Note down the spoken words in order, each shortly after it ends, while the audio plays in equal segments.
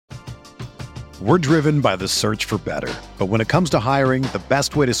We're driven by the search for better. But when it comes to hiring, the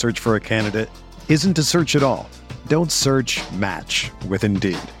best way to search for a candidate isn't to search at all. Don't search, match with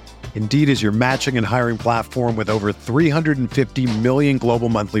Indeed. Indeed is your matching and hiring platform with over 350 million global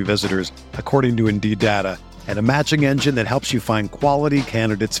monthly visitors, according to Indeed data, and a matching engine that helps you find quality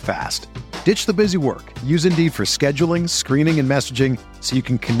candidates fast. Ditch the busy work. Use Indeed for scheduling, screening, and messaging so you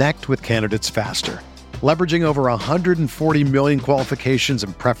can connect with candidates faster. Leveraging over 140 million qualifications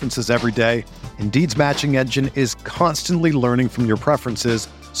and preferences every day, Indeed's matching engine is constantly learning from your preferences,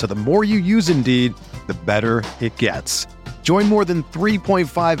 so the more you use Indeed, the better it gets. Join more than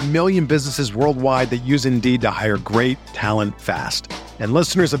 3.5 million businesses worldwide that use Indeed to hire great talent fast. And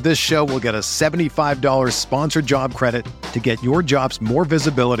listeners of this show will get a $75 sponsored job credit to get your jobs more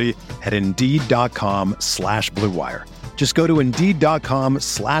visibility at Indeed.com/Blue Wire. Just go to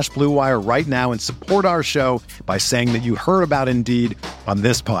Indeed.com/Blue Wire right now and support our show by saying that you heard about Indeed on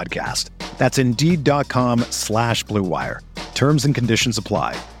this podcast. That's Indeed.com/Blue Wire. Terms and conditions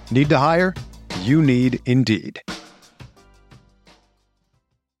apply. Need to hire? You need Indeed.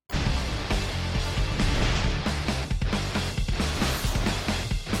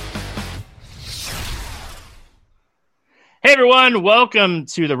 Hey everyone, welcome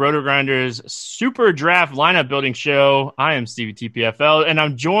to the Roto Grinders SuperDraft lineup building show. I am Stevie TPFL, and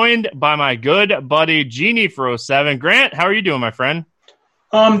I'm joined by my good buddy Genie for 07. Grant, how are you doing, my friend?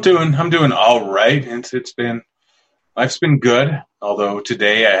 I'm doing all right. Life's been good. Although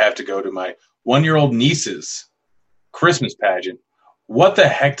today I have to go to my 1-year-old niece's Christmas pageant. What the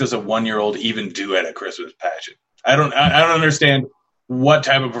heck does a 1-year-old even do at a Christmas pageant? I don't understand what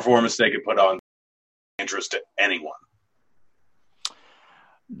type of performance they could put on interest to anyone.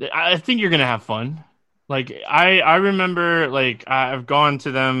 I think you're going to have fun. Like, I remember, like, I've gone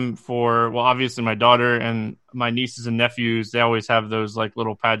to them for, well, obviously my daughter and my nieces and nephews, they always have those, like,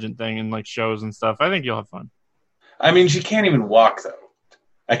 little pageant thing and, like, shows and stuff. I think you'll have fun. I mean, she can't even walk, though.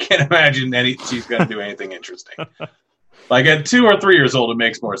 I can't imagine she's going to do anything interesting. Like, at 2 or 3 years old, it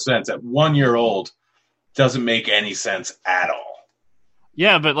makes more sense. At 1 year old, doesn't make any sense at all.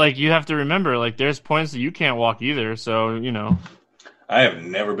 Yeah, but, like, you have to remember, like, there's points that you can't walk either, so, you know. I have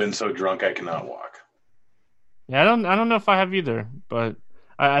never been so drunk I cannot walk. Yeah, I don't know if I have either, but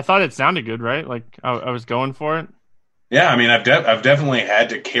I thought it sounded good, right? Like I was going for it. Yeah, I mean, I've definitely had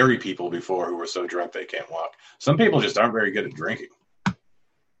to carry people before who were so drunk they can't walk. Some people just aren't very good at drinking.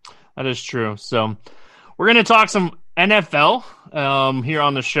 That is true. So we're going to talk some NFL here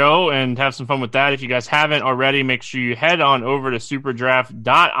on the show and have some fun with that. If you guys haven't already, make sure you head on over to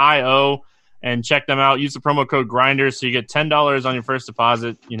superdraft.io and check them out. Use the promo code Grinders so you get $10 on your first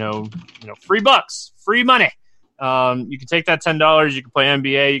deposit. You know, free bucks, free money. You can take that $10. You can play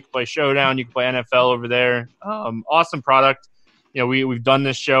NBA, you can play Showdown, you can play NFL over there. Awesome product. You know, we've done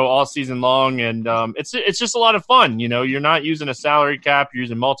this show all season long, and it's just a lot of fun. You know, you're not using a salary cap, you're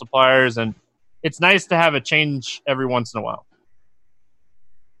using multipliers, and it's nice to have a change every once in a while.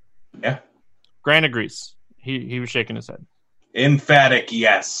 Yeah. Grant agrees. He was shaking his head. Emphatic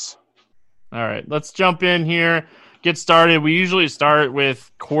yes. All right, let's jump in here. Get started. We usually start with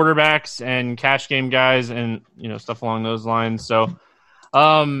quarterbacks and cash game guys and, you know, stuff along those lines. So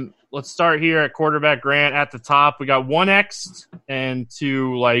let's start here at quarterback. Grant at the top. We got 1x and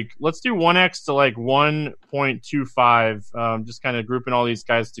let's do 1x to like 1.25. Just kind of grouping all these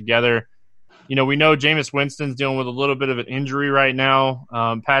guys together. You know, we know Jameis Winston's dealing with a little bit of an injury right now.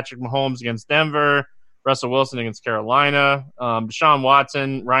 Patrick Mahomes against Denver. Russell Wilson against Carolina, Deshaun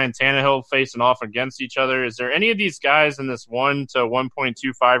Watson, Ryan Tannehill facing off against each other. Is there any of these guys in this 1 to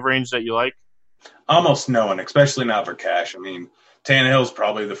 1.25 range that you like? Almost no one, especially not for cash. I mean, Tannehill's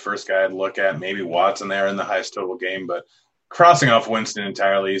probably the first guy I'd look at. Maybe Watson there in the highest total game, but crossing off Winston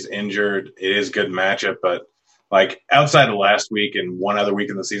entirely. He's injured. It is a good matchup, but like outside of last week and one other week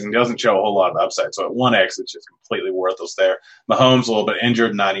in the season, doesn't show a whole lot of upside. So at 1x, it's just completely worthless there. Mahomes a little bit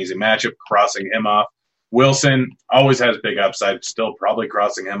injured, not an easy matchup, crossing him off. Wilson always has big upside, still probably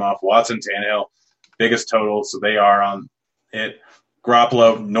crossing him off. Watson, Tannehill, biggest total, so they are on it.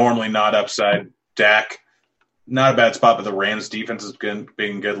 Garoppolo, normally not upside. Dak, not a bad spot, but the Rams' defense has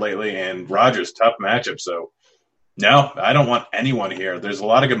been good lately. And Rodgers, tough matchup. So, no, I don't want anyone here. There's a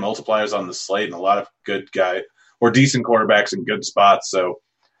lot of good multipliers on the slate and a lot of good guy or decent quarterbacks in good spots. So,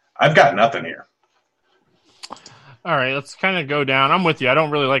 I've got nothing here. All right, let's kind of go down. I'm with you. I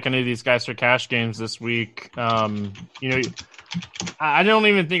don't really like any of these guys for cash games this week. You know, I don't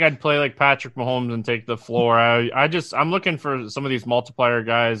even think I'd play like Patrick Mahomes and take the floor. I'm looking for some of these multiplier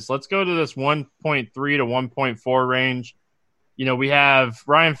guys. Let's go to this 1.3 to 1.4 range. You know, we have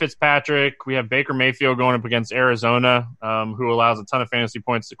Ryan Fitzpatrick. We have Baker Mayfield going up against Arizona, who allows a ton of fantasy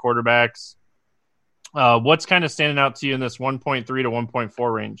points to quarterbacks. What's kind of standing out to you in this 1.3 to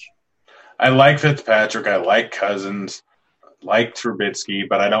 1.4 range? I like Fitzpatrick. I like Cousins, like Trubisky,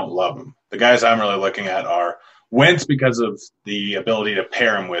 but I don't love them. The guys I'm really looking at are Wentz because of the ability to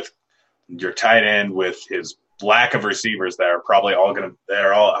pair him with your tight end with his lack of receivers that are probably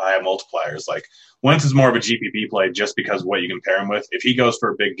they're all high multipliers. Like Wentz is more of a GPP play just because of what you can pair him with. If he goes for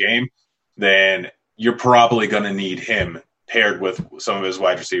a big game, then you're probably going to need him paired with some of his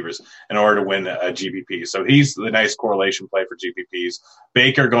wide receivers in order to win a GPP. So he's the nice correlation play for GPPs.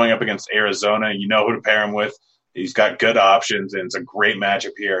 Baker going up against Arizona, you know who to pair him with. He's got good options, and it's a great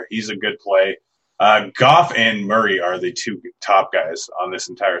matchup here. He's a good play. Goff and Murray are the two top guys on this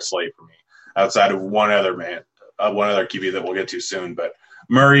entire slate for me, outside of one other QB that we'll get to soon. But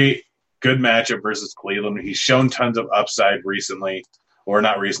Murray, good matchup versus Cleveland. He's shown tons of upside recently, or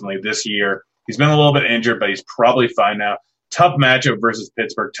not recently, this year. He's been a little bit injured, but he's probably fine now. Tough matchup versus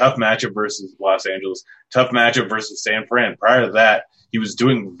Pittsburgh, tough matchup versus Los Angeles, tough matchup versus San Fran. Prior to that, he was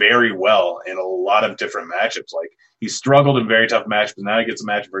doing very well in a lot of different matchups. Like he struggled in very tough matchups, and now he gets a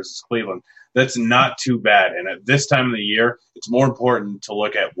match versus Cleveland. That's not too bad. And at this time of the year, it's more important to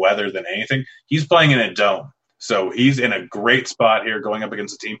look at weather than anything. He's playing in a dome. So he's in a great spot here going up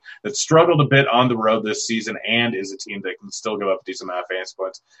against a team that struggled a bit on the road this season and is a team that can still give up a decent amount of fantasy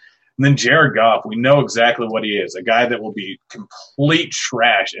points. And then Jared Goff, we know exactly what he is, a guy that will be complete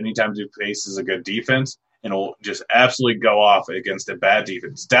trash anytime he faces a good defense and will just absolutely go off against a bad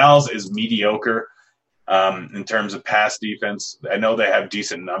defense. Dallas is mediocre in terms of pass defense. I know they have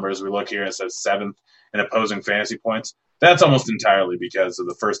decent numbers. We look here, it says 7th in opposing fantasy points. That's almost entirely because of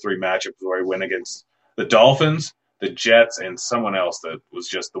the first 3 matchups where he went against the Dolphins, the Jets, and someone else that was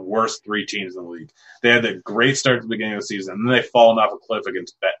just the worst 3 teams in the league. They had a great start at the beginning of the season, and then they've fallen off a cliff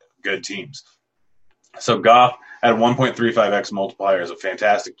against good teams. So Goff at 1.35x multiplier is a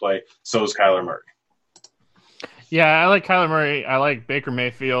fantastic play. So is Kyler Murray. Yeah, I like Kyler Murray. I like Baker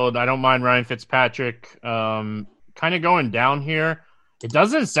Mayfield. I don't mind Ryan Fitzpatrick. Kind of going down here. It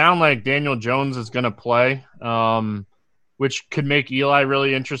doesn't sound like Daniel Jones is going to play, which could make Eli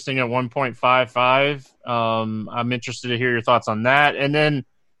really interesting at 1.55. I'm interested to hear your thoughts on that. And then,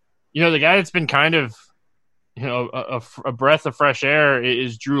 the guy that's been kind of, a breath of fresh air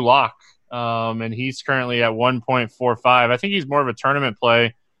is Drew Lock. And he's currently at 1.45. I think he's more of a tournament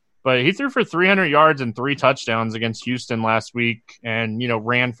play, but he threw for 300 yards and 3 touchdowns against Houston last week and,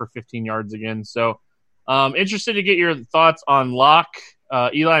 ran for 15 yards again. So interested to get your thoughts on Lock,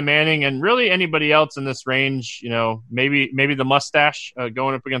 Eli Manning, and really anybody else in this range, maybe the mustache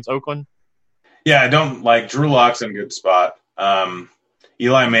going up against Oakland. Yeah, I don't like Drew Lock's in a good spot.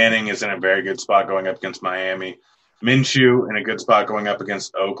 Eli Manning is in a very good spot going up against Miami. Minshew in a good spot going up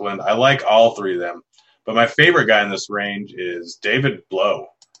against Oakland. I like all 3 of them. But my favorite guy in this range is David Blow.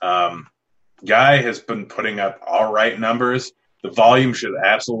 Guy has been putting up all right numbers. The volume should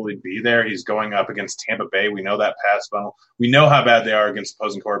absolutely be there. He's going up against Tampa Bay. We know that pass funnel. We know how bad they are against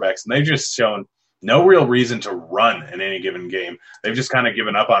opposing quarterbacks. And they've just shown no real reason to run in any given game. They've just kind of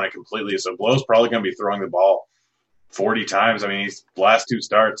given up on it completely. So Blow's probably going to be throwing the ball 40 times. I mean, he's last 2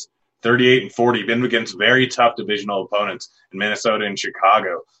 starts, 38 and 40, been against very tough divisional opponents in Minnesota and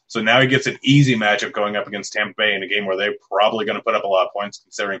Chicago. So now he gets an easy matchup going up against Tampa Bay in a game where they're probably going to put up a lot of points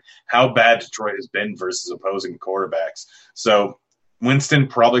considering how bad Detroit has been versus opposing quarterbacks. So Winston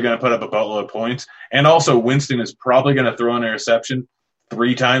probably going to put up a boatload of points. And also Winston is probably going to throw an interception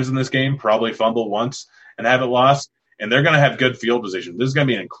 3 times in this game, probably fumble once and have it lost. And they're going to have good field position. This is going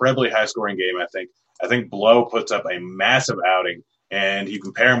to be an incredibly high-scoring game, I think. I think Blow puts up a massive outing, and you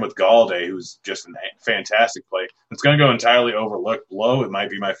can pair him with Galladay, who's just a fantastic play. It's going to go entirely overlooked. Blow, it might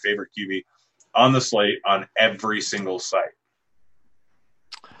be my favorite QB on the slate on every single site.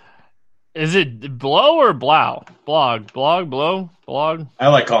 Is it Blow or Blow? Blow? I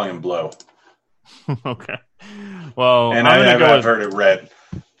like calling him Blow. Okay. Well, and I've heard it read.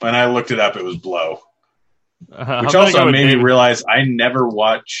 When I looked it up, it was Blow. Which also made me realize I never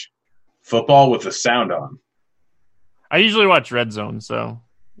watch football with the sound on. I usually watch Red Zone, so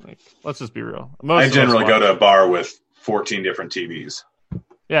let's just be real. I generally go to a bar with 14 different TVs.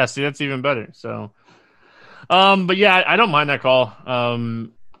 Yeah, see, that's even better. So, but yeah, I don't mind that call.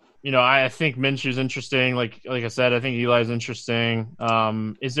 I think Minshew's interesting. Like I said, I think Eli's interesting.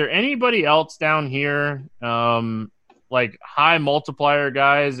 Is there anybody else down here, like high multiplier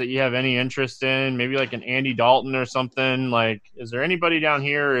guys that you have any interest in? Maybe like an Andy Dalton or something. Like, is there anybody down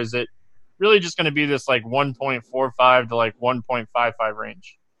here? Or is it really just going to be this like 1.45 to like 1.55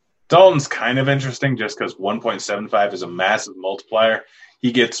 range? Dalton's kind of interesting just because 1.75 is a massive multiplier.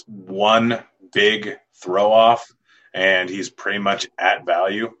 He gets one big throw off, and he's pretty much at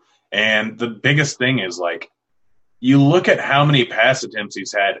value. And the biggest thing is, like, you look at how many pass attempts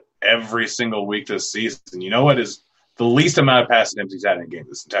he's had every single week this season. You know what is the least amount of pass attempts he's had in a game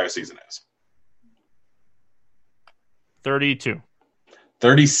this entire season is? 32.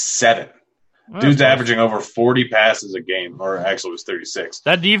 37. Well, Dude's averaging over 40 passes a game, or actually it was 36.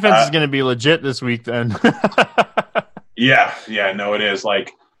 That defense is going to be legit this week then. Yeah, no, it is.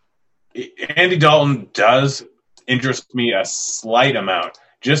 Like, Andy Dalton does interest me a slight amount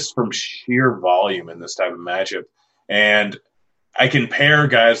just from sheer volume in this type of matchup. And I can pair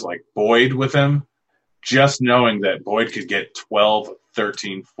guys like Boyd with him, just knowing that Boyd could get 12,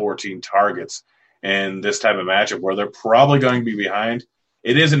 13, 14 targets in this type of matchup where they're probably going to be behind.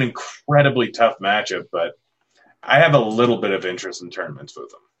 It is an incredibly tough matchup, but I have a little bit of interest in tournaments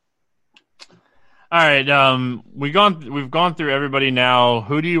with them. All right, we've gone through everybody now.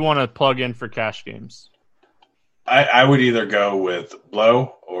 Who do you want to plug in for cash games? I would either go with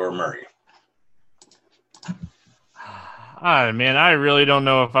Blow or Murray. Man, I really don't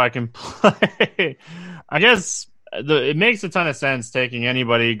know if I can play. I guess it makes a ton of sense taking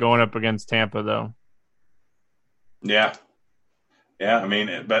anybody going up against Tampa, though. Yeah. I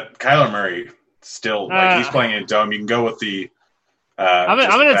mean, but Kyler Murray still, like, he's playing in dome. You can go with the. I'm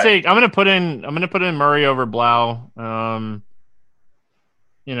gonna put in Murray over Blau. I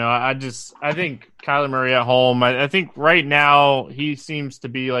think Kyler Murray at home. I think right now he seems to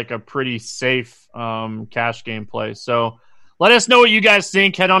be like a pretty safe cash game play. So let us know what you guys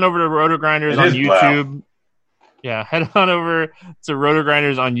think. Head on over to Roto-Grinders on YouTube. Blau. Yeah, head on over to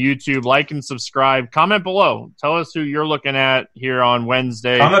Roto-Grinders on YouTube. Like and subscribe. Comment below. Tell us who you're looking at here on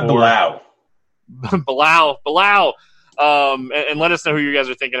Wednesday. Comment Blau. Blau. And let us know who you guys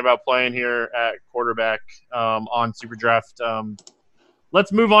are thinking about playing here at quarterback on SuperDraft.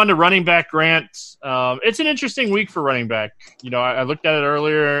 Let's move on to running back, Grant. It's an interesting week for running back. I looked at it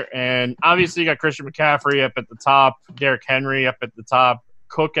earlier, and obviously you got Christian McCaffrey up at the top, Derrick Henry up at the top,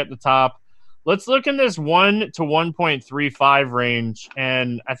 Cook at the top. Let's look in this 1 to 1.35 range,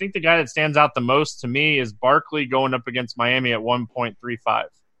 and I think the guy that stands out the most to me is Barkley going up against Miami at 1.35.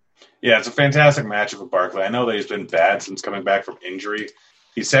 Yeah, it's a fantastic matchup with Barkley. I know that he's been bad since coming back from injury.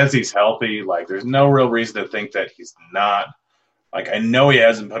 He says he's healthy. Like, there's no real reason to think that he's not. Like, I know he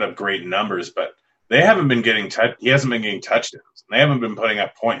hasn't put up great numbers, but they haven't been getting he hasn't been getting touchdowns. They haven't been putting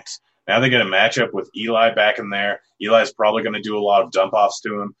up points. Now they get a matchup with Eli back in there. Eli's probably going to do a lot of dump-offs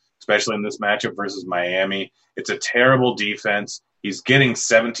to him, especially in this matchup versus Miami. It's a terrible defense. He's getting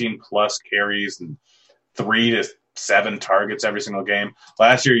 17-plus carries and 3 to 7 targets every single game.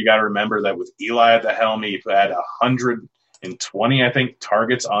 Last year, you got to remember that with Eli at the helm, he had 120, I think,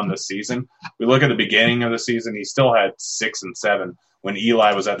 targets on the season. We look at the beginning of the season, he still had 6 and 7 when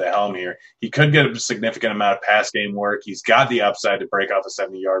Eli was at the helm here. He could get a significant amount of pass game work. He's got the upside to break off a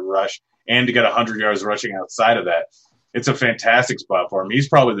 70-yard rush and to get 100 yards rushing outside of that. It's a fantastic spot for him. He's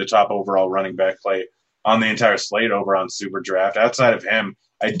probably the top overall running back play on the entire slate over on SuperDraft. Outside of him,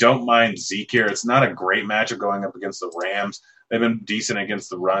 I don't mind Zeke here. It's not a great matchup going up against the Rams. They've been decent against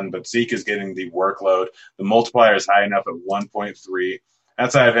the run, but Zeke is getting the workload. The multiplier is high enough at 1.3.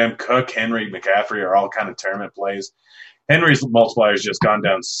 Outside of him, Cook, Henry, McCaffrey are all kind of tournament plays. Henry's multiplier has just gone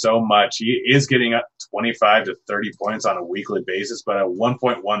down so much. He is getting up 25 to 30 points on a weekly basis, but at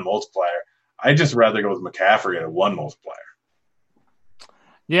 1.1 multiplier, I'd just rather go with McCaffrey at a 1 multiplier.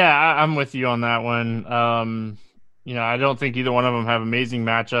 Yeah, I'm with you on that one. I don't think either one of them have amazing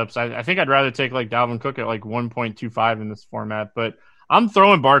matchups. I think I'd rather take like Dalvin Cook at like 1.25 in this format, but I'm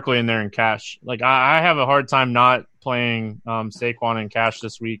throwing Barkley in there in cash. Like I have a hard time not playing Saquon in cash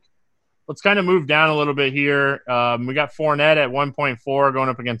this week. Let's kind of move down a little bit here. We got Fournette at 1.4 going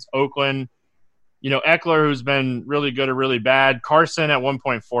up against Oakland. Eckler, who's been really good or really bad. Carson at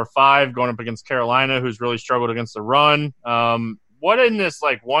 1.45 going up against Carolina, who's really struggled against the run. What in this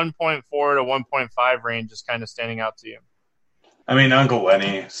like 1.4 to 1.5 range is kind of standing out to you? I mean, Uncle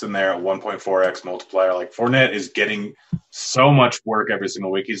Lenny sitting there at 1.4x multiplier. Like, Fournette is getting so much work every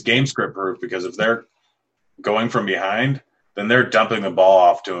single week. He's game script proof because if they're going from behind, then they're dumping the ball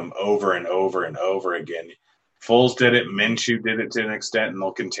off to him over and over and over again. Foles did it. Minshew did it to an extent, and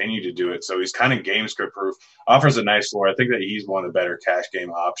they'll continue to do it. So he's kind of game script proof. Offers a nice floor. I think that he's one of the better cash game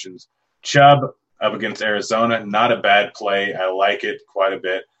options. Chubb up against Arizona, not a bad play. I like it quite a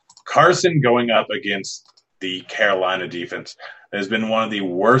bit. Carson going up against the Carolina defense has been one of the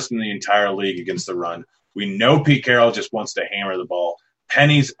worst in the entire league against the run. We know Pete Carroll just wants to hammer the ball.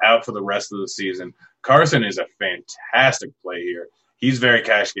 Penny's out for the rest of the season. Carson is a fantastic play here. He's very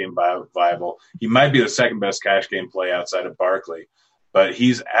cash game viable. He might be the second best cash game play outside of Barkley, but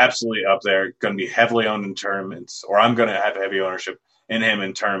he's absolutely up there, going to be heavily owned in tournaments, or I'm going to have heavy ownership in him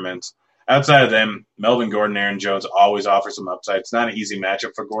in tournaments. Outside of them, Melvin Gordon, Aaron Jones always offer some upside. It's not an easy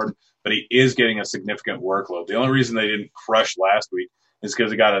matchup for Gordon, but he is getting a significant workload. The only reason they didn't crush last week is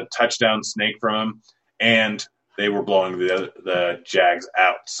because he got a touchdown snake from him, and they were blowing the Jags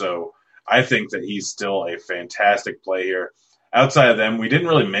out. So I think that he's still a fantastic play here. Outside of them, we didn't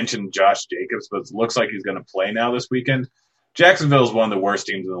really mention Josh Jacobs, but it looks like he's going to play now this weekend. Jacksonville is one of the worst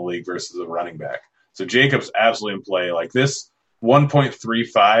teams in the league versus a running back. So Jacobs absolutely in play. Like this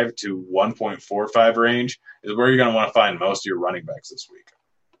 1.35 to 1.45 range is where you're going to want to find most of your running backs this week.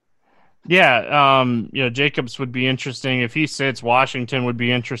 Yeah, Jacobs would be interesting. If he sits, Washington would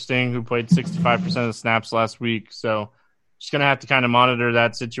be interesting, who played 65% of the snaps last week. So just going to have to kind of monitor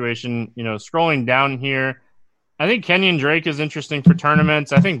that situation. Scrolling down here, I think Kenyon Drake is interesting for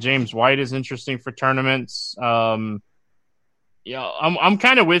tournaments. I think James White is interesting for tournaments. I'm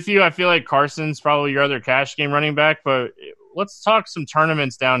kind of with you. I feel like Carson's probably your other cash game running back, but let's talk some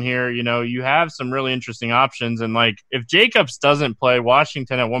tournaments down here. You have some really interesting options, and like if Jacobs doesn't play,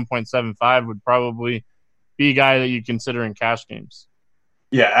 Washington at 1.75 would probably be a guy that you consider in cash games.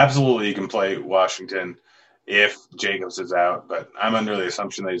 Yeah, absolutely. You can play Washington if Jacobs is out, but I'm under the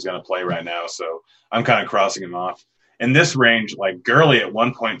assumption that he's going to play right now, so I'm kind of crossing him off. In this range, like Gurley at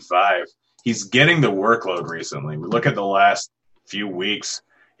 1.5, he's getting the workload recently. We look at the last few weeks.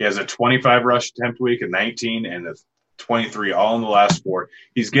 He has a 25 rush attempt week, a 19, and a 23, all in the last 4.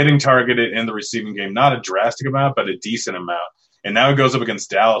 He's getting targeted in the receiving game, not a drastic amount, but a decent amount. And now it goes up against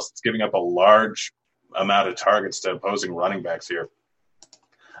Dallas. It's giving up a large amount of targets to opposing running backs here.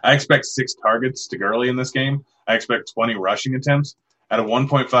 I expect 6 targets to Gurley in this game. I expect 20 rushing attempts. At a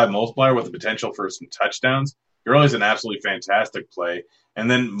 1.5 multiplier with the potential for some touchdowns, Gurley's an absolutely fantastic play. And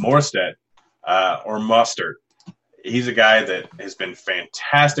then Mostert, or Mustard, he's a guy that has been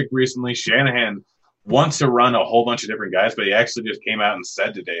fantastic recently. Shanahan wants to run a whole bunch of different guys, but he actually just came out and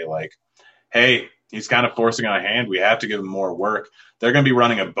said today, like, hey, he's kind of forcing on a hand. We have to give him more work. They're going to be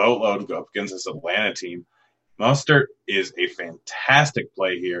running a boatload up against this Atlanta team. Mostert is a fantastic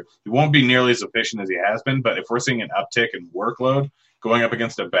play here. He won't be nearly as efficient as he has been, but if we're seeing an uptick in workload going up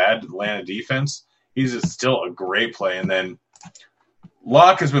against a bad Atlanta defense, he's still a great play. And then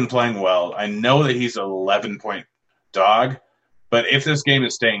Locke has been playing well. I know that he's an 11-point dog, but if this game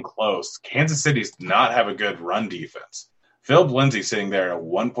is staying close, Kansas City does not have a good run defense. Philip Lindsay sitting there at a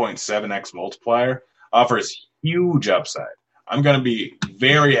 1.7x multiplier offers huge upside. I'm going to be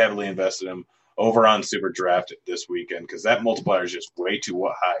very heavily invested in him over on SuperDraft this weekend because that multiplier is just way too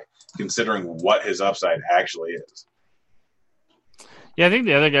high considering what his upside actually is. Yeah, I think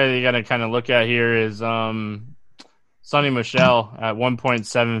the other guy that you got to kind of look at here is Sonny Michel at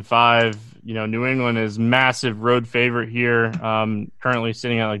 1.75. New England is massive road favorite here, currently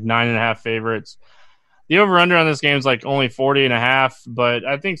sitting at like 9.5 favorites. The over-under on this game is like only 40.5, but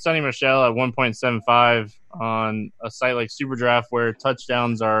I think Sonny Michel at 1.75 on a site like SuperDraft where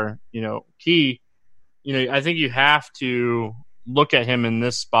touchdowns are, key. I think you have to look at him in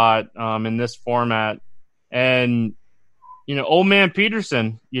this spot, in this format. And, old man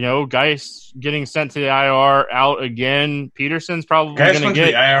Peterson, guys getting sent to the IR out again. Peterson's probably going to get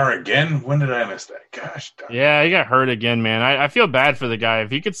to the IR again. When did I miss that? Gosh. Darn. Yeah, he got hurt again, man. I feel bad for the guy.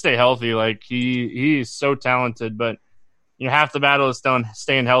 If he could stay healthy, like he's so talented, but half the battle is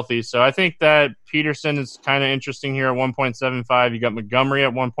staying healthy. So I think that Peterson is kind of interesting here at 1.75. You got Montgomery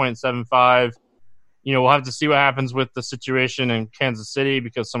at 1.75. We'll have to see what happens with the situation in Kansas City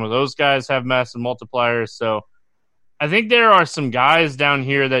because some of those guys have massive multipliers. So I think there are some guys down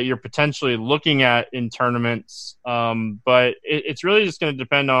here that you're potentially looking at in tournaments, but it's really just going to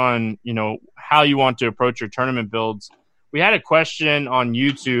depend on, how you want to approach your tournament builds. We had a question on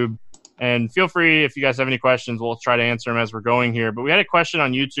YouTube, and feel free if you guys have any questions, we'll try to answer them as we're going here. But we had a question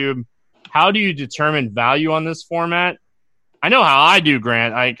on YouTube. How do you determine value on this format? I know how I do,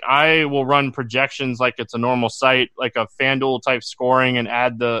 Grant. I will run projections like it's a normal site, like a FanDuel type scoring, and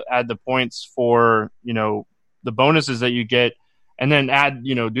add the points for, the bonuses that you get, and then add,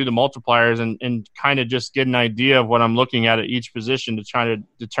 do the multipliers and kind of just get an idea of what I'm looking at each position to try to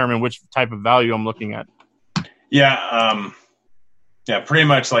determine which type of value I'm looking at. Yeah. Pretty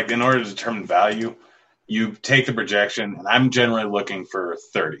much like in order to determine value, you take the projection, and I'm generally looking for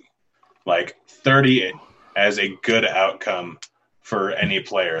 30. Like 30 as a good outcome for any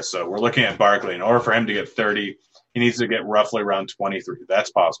player. So we're looking at Barkley. In order for him to get 30, he needs to get roughly around 23. That's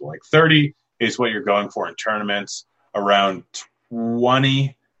possible. Like 30 is what you're going for in tournaments. Around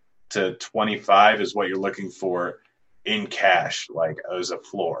 20 to 25 is what you're looking for in cash, like as a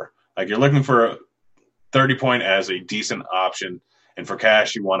floor. Like you're looking for a 30-point as a decent option, and for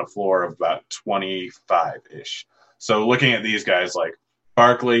cash, you want a floor of about 25-ish. So looking at these guys like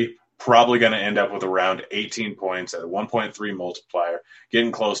Barkley, probably going to end up with around 18 points at a 1.3 multiplier,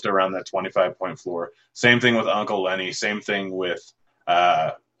 getting close to around that 25-point floor. Same thing with Uncle Lenny. Same thing with,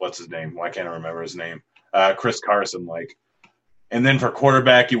 what's his name? Why can't I remember his name? Chris Carson. And then for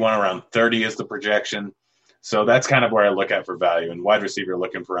quarterback, you want around 30 as the projection. So that's kind of where I look at for value. And wide receiver,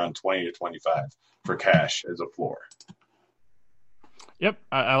 looking for around 20 to 25 for cash as a floor. Yep,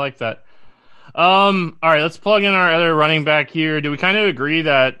 I like that. All right, let's plug in our other running back here. Do we kind of agree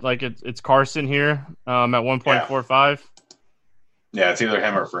that it's Carson here at 1.45? Yeah, it's either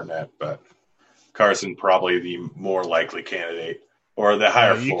him or Fournette, but Carson probably the more likely candidate or the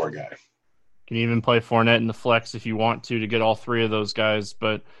higher floor guy. You can even play Fournette in the flex if you want to get all three of those guys.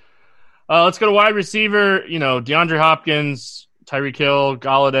 But let's go to wide receiver. DeAndre Hopkins, Tyreek Hill,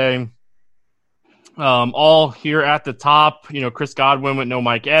 Galladay. All here at the top. Chris Godwin with no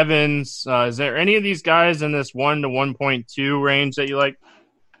Mike Evans. Is there any of these guys in this 1 to 1.2 range that you like?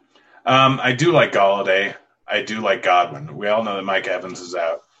 I do like Galladay. I do like Godwin. We all know that Mike Evans is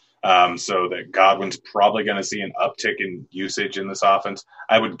out. So that Godwin's probably going to see an uptick in usage in this offense.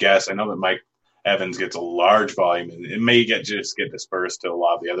 I would guess. I know that Mike Evans gets a large volume, and it may just get dispersed to a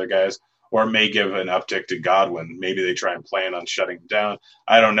lot of the other guys, or it may give an uptick to Godwin. Maybe they try and plan on shutting him down.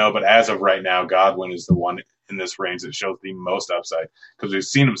 I don't know, but as of right now, Godwin is the one in this range that shows the most upside because we've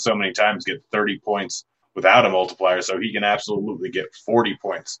seen him so many times get 30 points without a multiplier, so he can absolutely get 40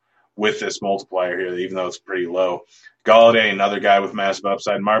 points with this multiplier here, even though it's pretty low. Galladay, another guy with massive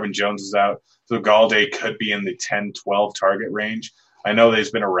upside. Marvin Jones is out, so Galladay could be in the 10-12 target range. I know that he's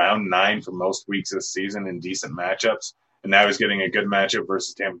been around 9 for most weeks this season in decent matchups, and now he's getting a good matchup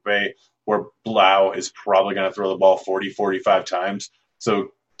versus Tampa Bay, where Blau is probably going to throw the ball 40, 45 times. So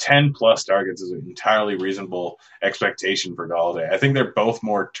 10-plus targets is an entirely reasonable expectation for Galladay. I think they're both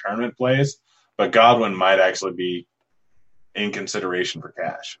more tournament plays, but Godwin might actually be in consideration for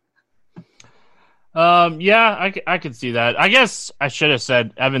cash. Yeah, I could see that. I guess I should have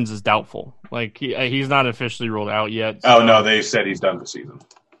said Evans is doubtful. He's not officially ruled out yet. So. Oh, no, they said he's done for season.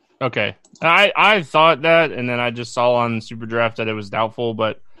 Okay. I thought that, and then I just saw on SuperDraft that it was doubtful,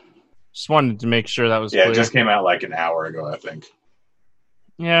 but just wanted to make sure that was clear. It just came out like an hour ago, I think.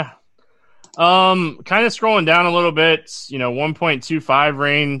 Yeah. Kind of scrolling down a little bit, 1.25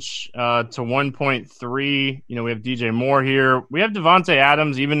 range to 1.3. We have DJ Moore here. We have Devontae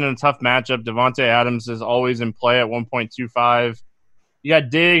Adams, even in a tough matchup. Devontae Adams is always in play at 1.25. You got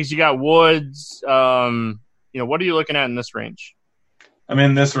Diggs, you got Woods. What are you looking at in this range? I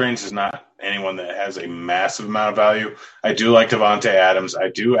mean, this range is not anyone that has a massive amount of value. I do like Devontae Adams. I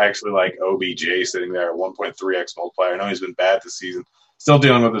do actually like OBJ sitting there at 1.3x multiplier. I know he's been bad this season. Still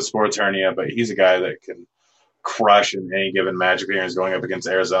dealing with a sports hernia, but he's a guy that can crush in any given matchup here. He's going up against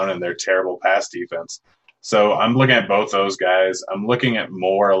Arizona and their terrible pass defense. So I'm looking at both those guys. I'm looking at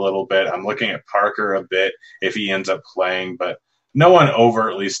Moore a little bit. I'm looking at Parker a bit if he ends up playing, but no one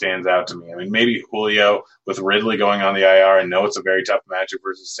overtly stands out to me. I mean, maybe Julio with Ridley going on the IR. I know it's a very tough matchup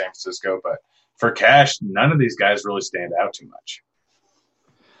versus San Francisco, but for cash, none of these guys really stand out too much.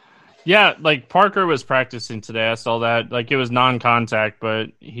 Yeah, Parker was practicing today. I saw that. It was non-contact, but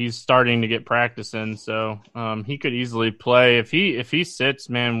he's starting to get practice in, so he could easily play. If he sits,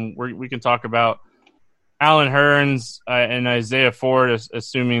 man, we can talk about Allen Hurns and Isaiah Ford,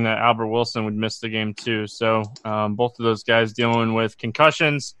 assuming that Albert Wilson would miss the game too. So both of those guys dealing with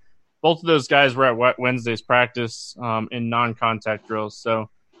concussions. Both of those guys were at Wednesday's practice in non-contact drills.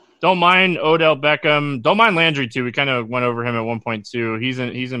 So don't mind Odell Beckham. Don't mind Landry too. We kind of went over him at 1.2.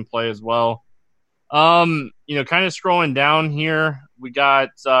 He's in play as well. Kind of scrolling down here, we got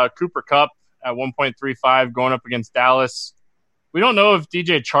Cooper Kupp at 1.35 going up against Dallas. We don't know if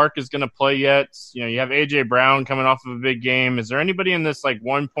DJ Chark is going to play yet. You have A.J. Brown coming off of a big game. Is there anybody in this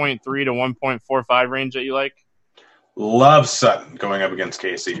 1.3 to 1.45 range that you like? Love Sutton going up against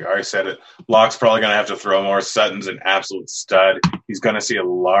KC. I already said it. Locke's probably going to have to throw more. Sutton's an absolute stud. He's going to see a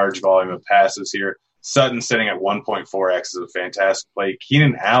large volume of passes here. Sutton sitting at 1.4x is a fantastic play.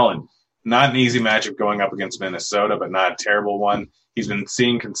 Keenan Allen, not an easy matchup going up against Minnesota, but not a terrible one. He's been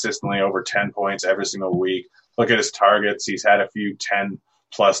seeing consistently over 10 points every single week. Look at his targets. He's had a few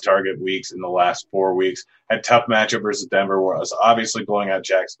 10-plus target weeks in the last 4 weeks. Had tough matchup versus Denver, where I was obviously blowing out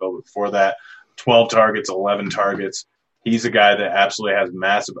Jacksonville. Before that, 12 targets, 11 targets. He's a guy that absolutely has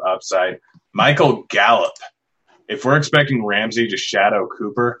massive upside. Michael Gallup. If we're expecting Ramsey to shadow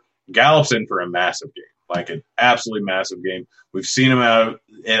Cooper, Gallup's in for a massive game, an absolutely massive game. We've seen him out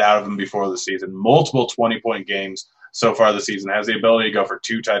of him before the season. Multiple 20-point games so far this season. Has the ability to go for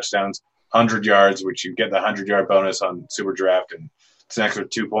 2 touchdowns, 100 yards, which you get the 100-yard bonus on SuperDraft, and it's an extra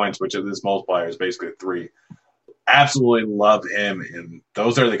 2 points, which of this multiplier is basically 3. absolutely love him. And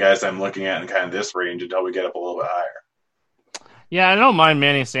those are the guys I'm looking at in kind of this range until we get up a little bit higher. Yeah, I don't mind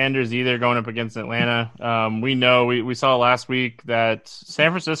Manny Sanders either going up against Atlanta. We know we saw last week that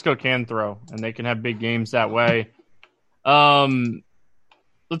San Francisco can throw, and they can have big games that way.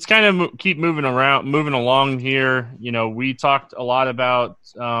 Let's kind of keep moving along here. We talked a lot about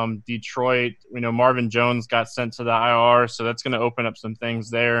Detroit. We know Marvin Jones got sent to the IR, so that's going to open up some things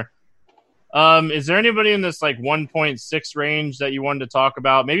there. Is there anybody in this like 1.6 range that you wanted to talk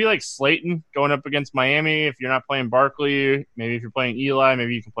about? Maybe like Slayton going up against Miami if you're not playing Barkley. Maybe if you're playing Eli,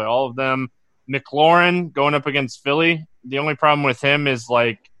 maybe you can play all of them. McLaurin going up against Philly. The only problem with him is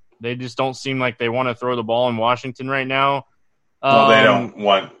like they just don't seem like they want to throw the ball in Washington right now. Well, they don't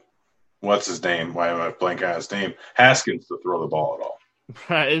want what's his name? Why am I blanking on his name? Haskins to throw the ball at all.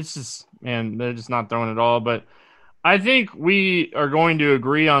 It's just, man, they're just not throwing it all. But I think we are going to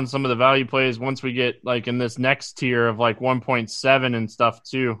agree on some of the value plays once we get like in this next tier of like 1.7 and stuff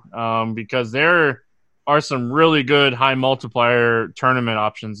too, because there are some really good high multiplier tournament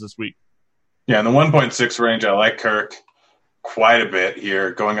options this week. Yeah, in the 1.6 range, I like Kirk quite a bit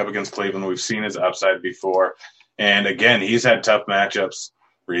here going up against Cleveland. We've seen his upside before. And again, he's had tough matchups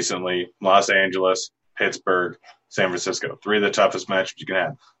recently. Los Angeles, Pittsburgh, San Francisco. 3 of the toughest matchups you can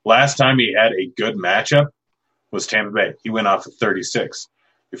have. Last time he had a good matchup was Tampa Bay. He went off of 36.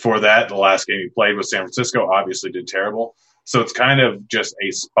 Before that, the last game he played was San Francisco. Obviously did terrible. So it's kind of just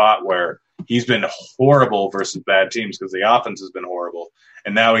a spot where he's been horrible versus bad teams because the offense has been horrible.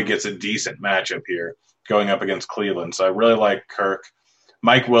 And now he gets a decent matchup here going up against Cleveland. So I really like Kirk.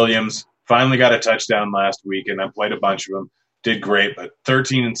 Mike Williams finally got a touchdown last week, and I played a bunch of them. Did great, but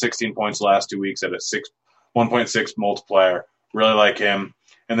 13 and 16 points last 2 weeks at a 1.6 multiplier. Really like him.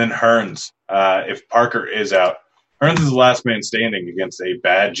 And then Hearns, if Parker is out. Hearns is the last man standing against a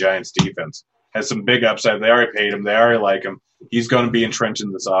bad Giants defense. Has some big upside. They already paid him. They already like him. He's going to be entrenched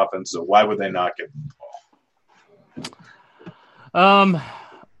in this offense, so why would they not give him the ball?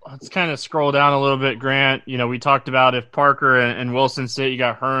 Let's kind of scroll down a little bit, Grant. We talked about if Parker and Wilson sit, you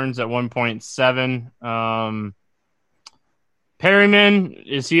got Hearns at 1.7. Perryman,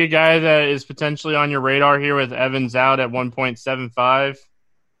 is he a guy that is potentially on your radar here with Evans out at 1.75?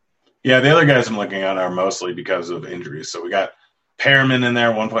 Yeah, the other guys I'm looking at are mostly because of injuries. So we got Perriman in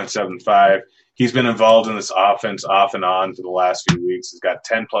there, 1.75. He's been involved in this offense off and on for the last few weeks. He's got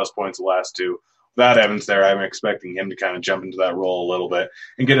 10-plus points the last 2. Without Evans there, I'm expecting him to kind of jump into that role a little bit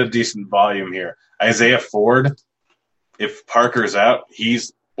and get a decent volume here. Isaiah Ford, if Parker's out,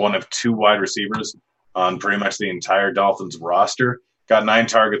 he's one of 2 wide receivers on pretty much the entire Dolphins roster. Got 9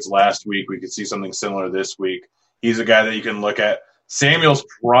 targets last week. We could see something similar this week. He's a guy that you can look at. Samuel's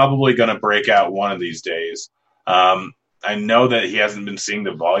probably going to break out one of these days. I know that he hasn't been seeing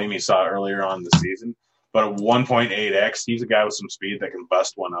the volume he saw earlier on in the season, but at 1.8x, he's a guy with some speed that can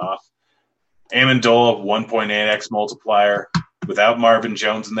bust one off. Amendola, 1.8x multiplier. Without Marvin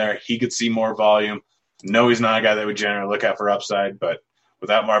Jones in there, he could see more volume. No, he's not a guy that would generally look at for upside, but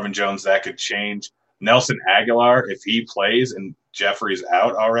without Marvin Jones, that could change. Nelson Aguilar, if he plays and Jeffrey's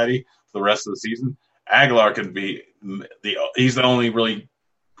out already for the rest of the season, Aguilar could be he's the only really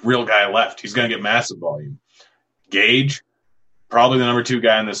real guy left. He's going to get massive volume. Gage, probably the number 2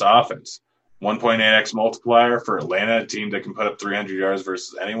 guy in this offense. 1.8x multiplier for Atlanta, a team that can put up 300 yards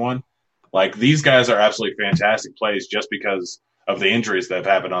versus anyone. Like, these guys are absolutely fantastic plays just because of the injuries that have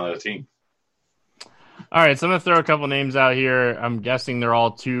happened on the team. All right, so I'm going to throw a couple names out here. I'm guessing they're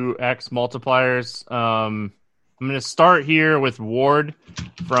all 2x multipliers. I'm going to start here with Ward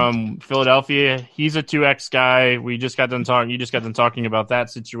from Philadelphia. He's a 2x guy. You just got done talking about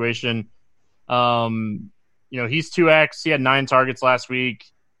that situation. He's 2x. He had 9 targets last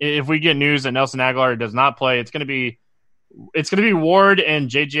week. If we get news that Nelson Aguilar does not play, it's going to be Ward and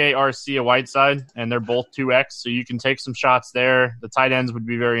JJ Arcega-Whiteside, and they're both 2x, so you can take some shots there. The tight ends would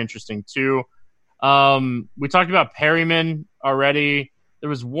be very interesting too. We talked about Perryman already. There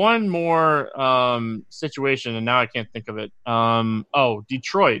was one more situation, and now I can't think of it.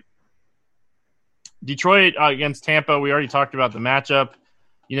 Detroit. Detroit against Tampa. We already talked about the matchup.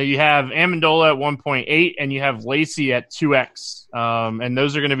 You have Amendola at 1.8, and you have Lacy at 2x. And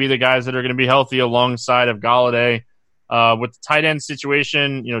those are going to be the guys that are going to be healthy alongside of Galladay. With the tight end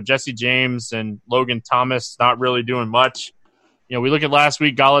situation, Jesse James and Logan Thomas not really doing much. We look at last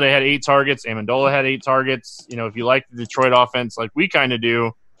week, Galladay had 8 targets, Amendola had 8 targets. If you like the Detroit offense like we kind of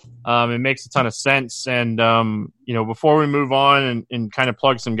do, it makes a ton of sense. And, before we move on and kind of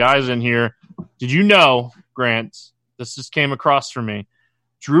plug some guys in here, did you know, Grant, this just came across for me,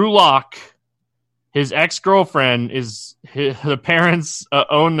 Drew Lock, his ex-girlfriend the parents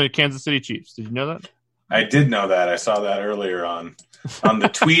own the Kansas City Chiefs. Did you know that? I did know that. I saw that earlier on the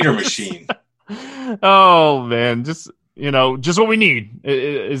tweeter machine. Oh man, just what we need.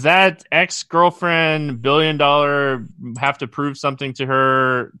 Is that ex-girlfriend, $1 billion, have to prove something to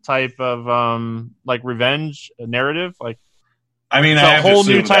her type of like revenge narrative? Like, I mean, it's I a have whole to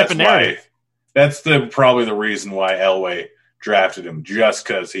new assume type of narrative. that's probably the reason why Elway drafted him, just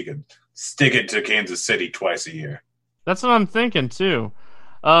because he could stick it to Kansas City twice a year. That's what I'm thinking too.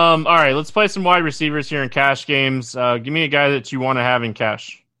 All right, let's play some wide receivers here in cash games. Give me a guy that you want to have in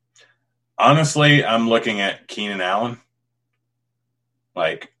cash. Honestly, I'm looking at Keenan Allen.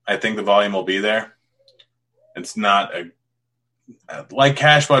 Like, I think the volume will be there. It's not like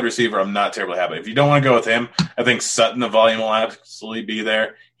cash wide receiver. I'm not terribly happy. If you don't want to go with him, I think Sutton, the volume will absolutely be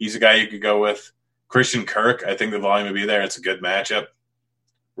there. He's a guy you could go with. Christian Kirk, I think the volume will be there. It's a good matchup.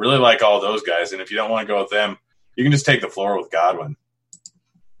 Really like all those guys. And if you don't want to go with them, you can just take the floor with Godwin.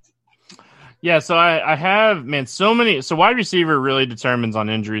 Yeah, so I have, man, so many. So wide receiver really determines on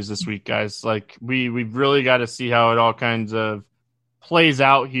injuries this week, guys. Like, we've really got to see how it all kinds of plays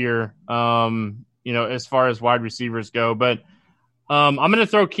out here, as far as wide receivers go. But I'm going to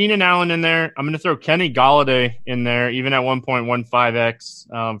throw Keenan Allen in there. I'm going to throw Kenny Golladay in there, even at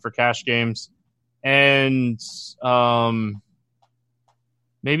 1.15x for cash games. And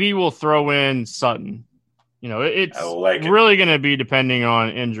maybe we'll throw in Sutton. It's really going to be depending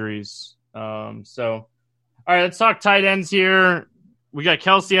on injuries. All right, let's talk tight ends here. We got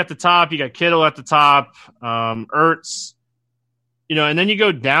Kelsey at the top. You got Kittle at the top. Ertz. And then you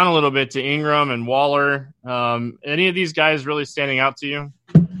go down a little bit to Ingram and Waller. Any of these guys really standing out to you?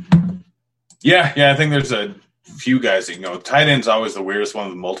 Yeah, I think there's a few guys that, tight end's always the weirdest one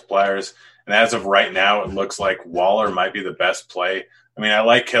of the multipliers. And as of right now, it looks like Waller might be the best play. I mean, I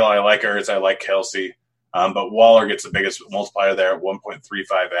like Kittle, I like Ertz, I like Kelsey. But Waller gets the biggest multiplier there at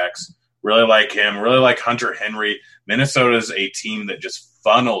 1.35x. Really like him. Really like Hunter Henry. Minnesota's a team that just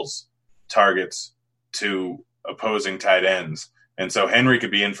funnels targets to opposing tight ends. And so Henry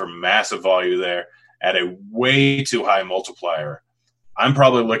could be in for massive volume there at a way too high multiplier. I'm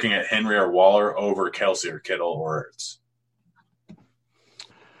probably looking at Henry or Waller over Kelsey or Kittle or Ertz.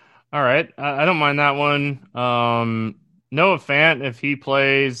 All right. I don't mind that one. Noah Fant, if he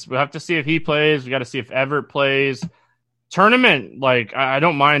plays, we'll have to see if he plays. We got to see if Everett plays. Tournament, like, I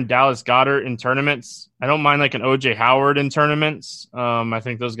don't mind Dallas Goedert in tournaments. I don't mind like an OJ Howard in tournaments. I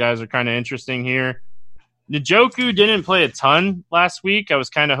think those guys are kind of interesting here. Njoku didn't play a ton last week. I was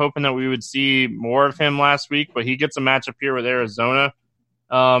kind of hoping that we would see more of him last week, but he gets a matchup here with Arizona.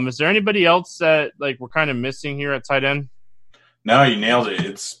 Is there anybody else that like we're kind of missing here at tight end? No, you nailed it.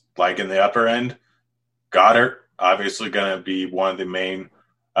 It's like in the upper end. Goddard, obviously going to be one of the main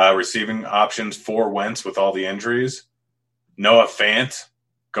receiving options for Wentz with all the injuries. Noah Fant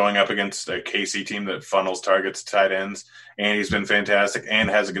going up against a KC team that funnels targets to tight ends, and he's been fantastic and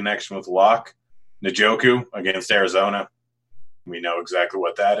has a connection with Locke. Njoku against Arizona. We know exactly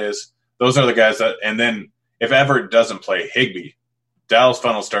what that is. Those are the guys that – and then if Everett doesn't play, Higbee. Dallas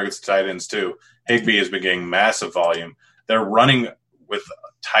funnels targets to tight ends too. Higbee has been getting massive volume. They're running with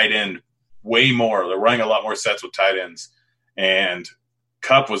tight end way more. They're running a lot more sets with tight ends. And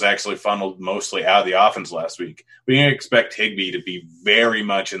Kupp was actually funneled mostly out of the offense last week. We can expect Higbee to be very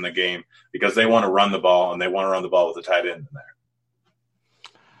much in the game because they want to run the ball, and they want to run the ball with a tight end in there.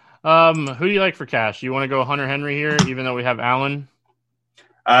 Who do you like for cash? You want to go Hunter Henry here, even though we have Allen?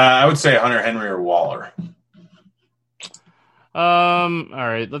 I would say Hunter Henry or Waller. All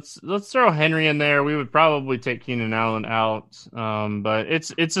right, let's throw Henry in there. We would probably take Keenan Allen out, but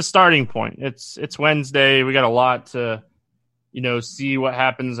it's a starting point. It's Wednesday. We got a lot to see what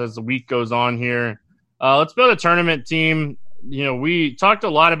happens as the week goes on here. Let's build a tournament team. We talked a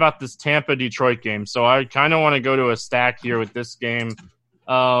lot about this Tampa-Detroit game, so I kind of want to go to a stack here with this game.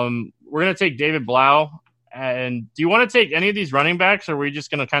 We're going to take David Blau. And do you want to take any of these running backs, or are we just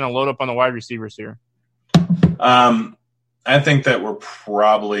going to kind of load up on the wide receivers here? I think that we're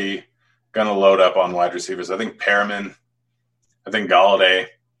probably going to load up on wide receivers. I think Perriman, I think Golladay,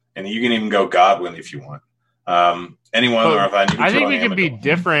 and you can even go Godwin if you want. Anyone I think we could be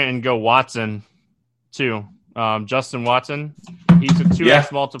different and go Watson too. Justin Watson, he's a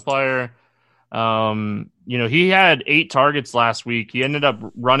 2x multiplier. He had 8 targets last week. He ended up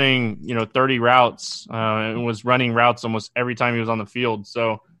running, 30 routes and was running routes almost every time he was on the field.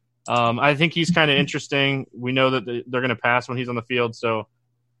 So I think he's kind of interesting. We know that they're going to pass when he's on the field. So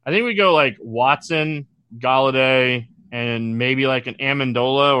I think we go like Watson, Golladay, and maybe like an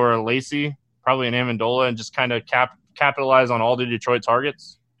Amendola or a Lacy, probably an Amendola, and just kind of capitalize on all the Detroit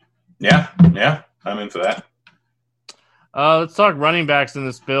targets. Yeah, I'm in for that. Let's talk running backs in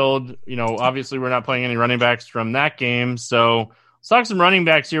this build. Obviously we're not playing any running backs from that game, so let's talk some running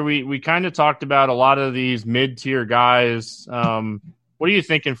backs here. We kind of talked about a lot of these mid-tier guys. What are you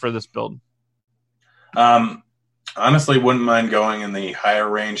thinking for this build? Honestly, wouldn't mind going in the higher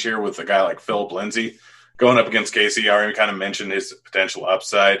range here with a guy like Philip Lindsay. Going up against Casey, I already kind of mentioned his potential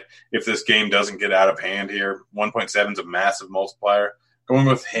upside. If this game doesn't get out of hand here, 1.7 is a massive multiplier. Going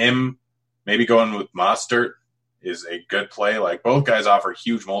with him, maybe going with Mostert is a good play. Like, both guys offer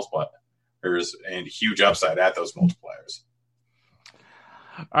huge multipliers and huge upside at those multipliers.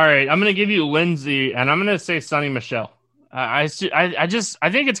 All right, I'm going to give you Lindsay, and I'm going to say Sonny Michel. I think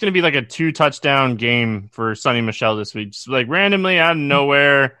it's going to be like a 2-touchdown game for Sonny Michel this week. Just like randomly out of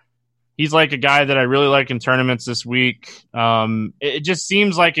nowhere. He's like a guy that I really like in tournaments this week. It just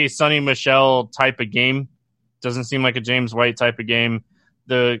seems like a Sonny Michel type of game. Doesn't seem like a James White type of game.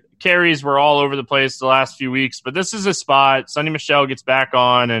 The carries were all over the place the last few weeks, but this is a spot. Sonny Michel gets back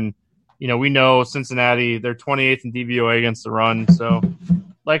on, and we know Cincinnati, they're 28th in DVOA against the run. So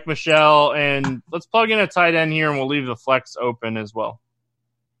like Michel, and let's plug in a tight end here, and we'll leave the flex open as well.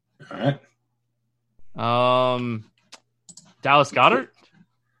 All right. Dallas Goedert?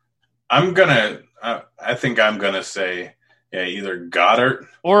 I think I'm gonna say either Goddard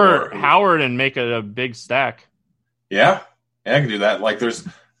or Howard and make it a big stack. Yeah, I can do that. Like,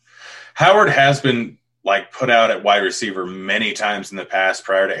 Howard has been like put out at wide receiver many times in the past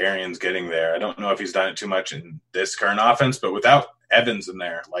prior to Arians getting there. I don't know if he's done it too much in this current offense, but without Evans in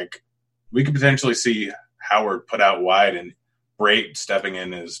there, like, we could potentially see Howard put out wide and Brait stepping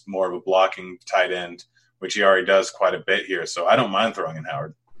in as more of a blocking tight end, which he already does quite a bit here. So I don't mind throwing in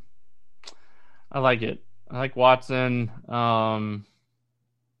Howard. I like it. I like Watson.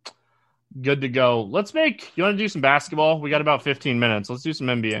 Good to go. You want to do some basketball? We got about 15 minutes. Let's do some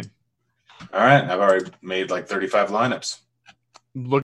NBA. All right. I've already made like 35 lineups. Look